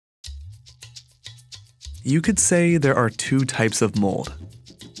You could say there are two types of mold: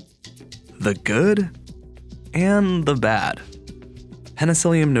 the good and the bad.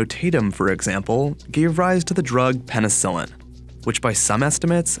 Penicillium notatum, for example, gave rise to the drug penicillin, which by some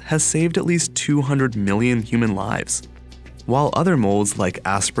estimates has saved at least 200 million human lives. While other molds like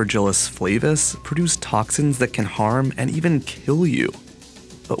Aspergillus flavus produce toxins that can harm and even kill you.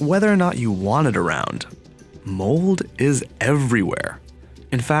 But whether or not you want it around, mold is everywhere.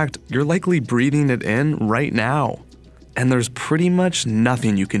 In fact, you're likely breathing it in right now, and there's pretty much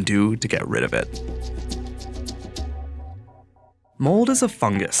nothing you can do to get rid of it. Mold is a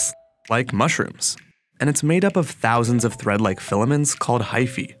fungus, like mushrooms, and it's made up of thousands of thread-like filaments called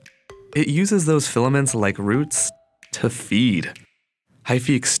hyphae. It uses those filaments like roots to feed.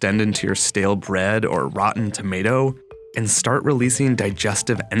 Hyphae extend into your stale bread or rotten tomato and start releasing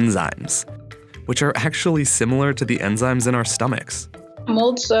digestive enzymes, which are actually similar to the enzymes in our stomachs.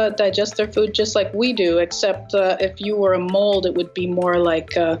 Molds digest their food just like we do, except if you were a mold, it would be more like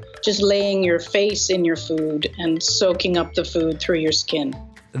just laying your face in your food and soaking up the food through your skin.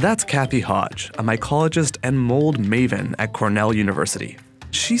 That's Kathy Hodge, a mycologist and mold maven at Cornell University.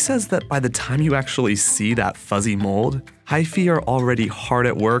 She says that by the time you actually see that fuzzy mold, hyphae are already hard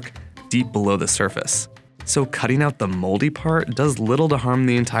at work deep below the surface. So cutting out the moldy part does little to harm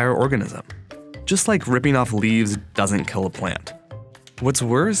the entire organism. Just like ripping off leaves doesn't kill a plant. What's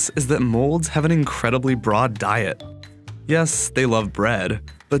worse is that molds have an incredibly broad diet. Yes, they love bread,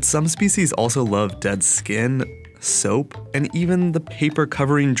 but some species also love dead skin, soap, and even the paper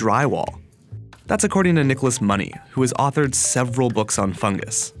covering drywall. That's according to Nicholas Money, who has authored several books on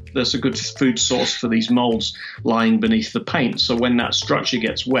fungus. There's a good food source for these molds lying beneath the paint, so when that structure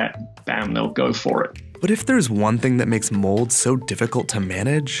gets wet, bam, they'll go for it. But if there's one thing that makes mold so difficult to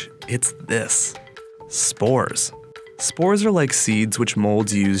manage, it's this: spores. Spores are like seeds which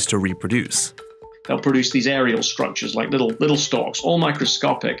molds use to reproduce. They'll produce these aerial structures like little stalks, all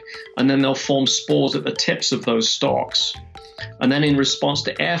microscopic, and then they'll form spores at the tips of those stalks. And then in response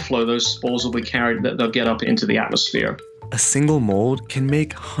to airflow, those spores will be carried, they'll get up into the atmosphere. A single mold can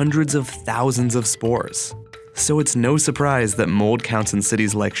make hundreds of thousands of spores. So it's no surprise that mold counts in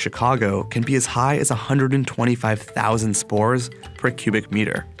cities like Chicago can be as high as 125,000 spores per cubic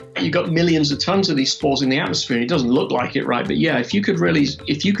meter. You've got millions of tons of these spores in the atmosphere, and it doesn't look like it, right? But yeah, if you could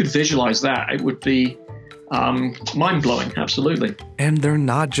visualize that, it would be mind-blowing, absolutely. And they're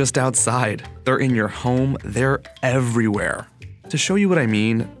not just outside. They're in your home, they're everywhere. To show you what I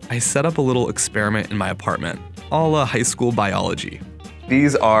mean, I set up a little experiment in my apartment, a la high school biology.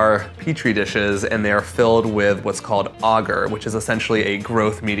 These are petri dishes, and they are filled with what's called agar, which is essentially a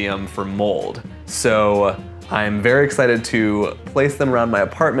growth medium for mold. So I'm very excited to place them around my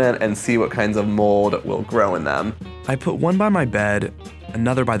apartment and see what kinds of mold will grow in them. I put one by my bed,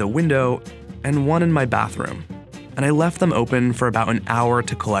 another by the window, and one in my bathroom. And I left them open for about an hour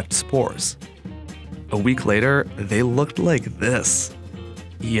to collect spores. A week later, they looked like this.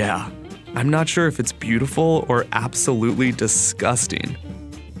 Yeah, I'm not sure if it's beautiful or absolutely disgusting.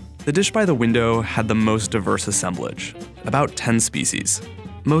 The dish by the window had the most diverse assemblage, about 10 species,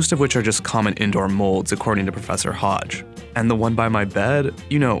 most of which are just common indoor molds according to Professor Hodge. And the one by my bed,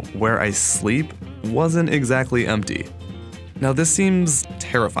 you know, where I sleep, wasn't exactly empty. Now this seems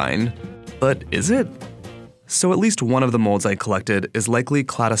terrifying, but is it? So at least one of the molds I collected is likely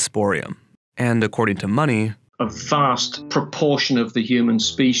Cladosporium. And according to Money, a vast proportion of the human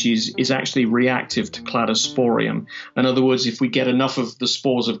species is actually reactive to Cladosporium. In other words, if we get enough of the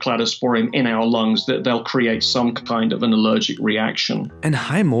spores of Cladosporium in our lungs, they'll create some kind of an allergic reaction. And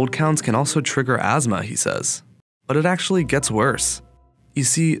high mold counts can also trigger asthma, he says. But it actually gets worse. You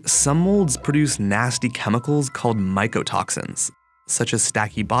see, some molds produce nasty chemicals called mycotoxins, such as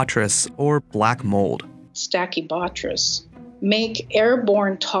Stachybotrys or black mold. Stachybotrys make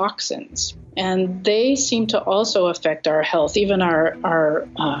airborne toxins, and they seem to also affect our health. Even our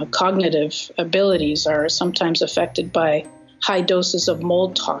cognitive abilities are sometimes affected by high doses of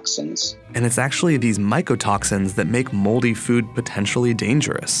mold toxins. And it's actually these mycotoxins that make moldy food potentially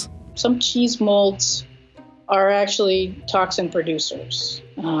dangerous. Some cheese molds are actually toxin producers.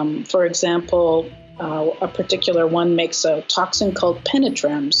 For example, a particular one makes a toxin called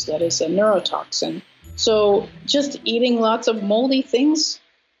penetrems that is a neurotoxin. So just eating lots of moldy things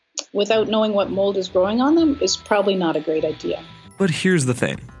without knowing what mold is growing on them is probably not a great idea. But here's the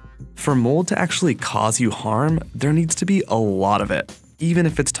thing. For mold to actually cause you harm, there needs to be a lot of it, even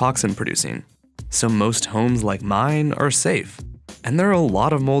if it's toxin producing. So most homes like mine are safe. And there are a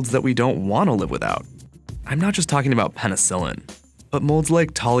lot of molds that we don't want to live without. I'm not just talking about penicillin, but molds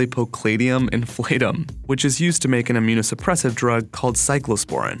like Tolipocladium inflatum, which is used to make an immunosuppressive drug called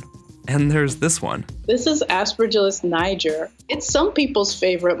cyclosporin. And there's this one. This is Aspergillus niger. It's some people's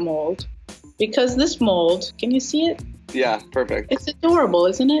favorite mold because this mold, can you see it? Yeah, perfect. It's adorable,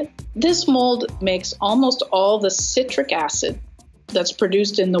 isn't it? This mold makes almost all the citric acid that's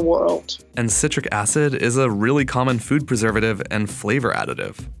produced in the world. And citric acid is a really common food preservative and flavor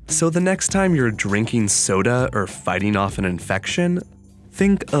additive. So the next time you're drinking soda or fighting off an infection,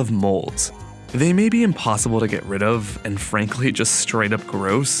 think of molds. They may be impossible to get rid of and frankly just straight up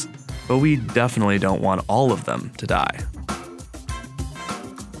gross, but we definitely don't want all of them to die.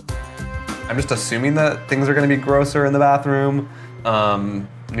 I'm just assuming that things are going to be grosser in the bathroom,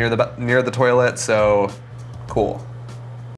 near the toilet, so cool.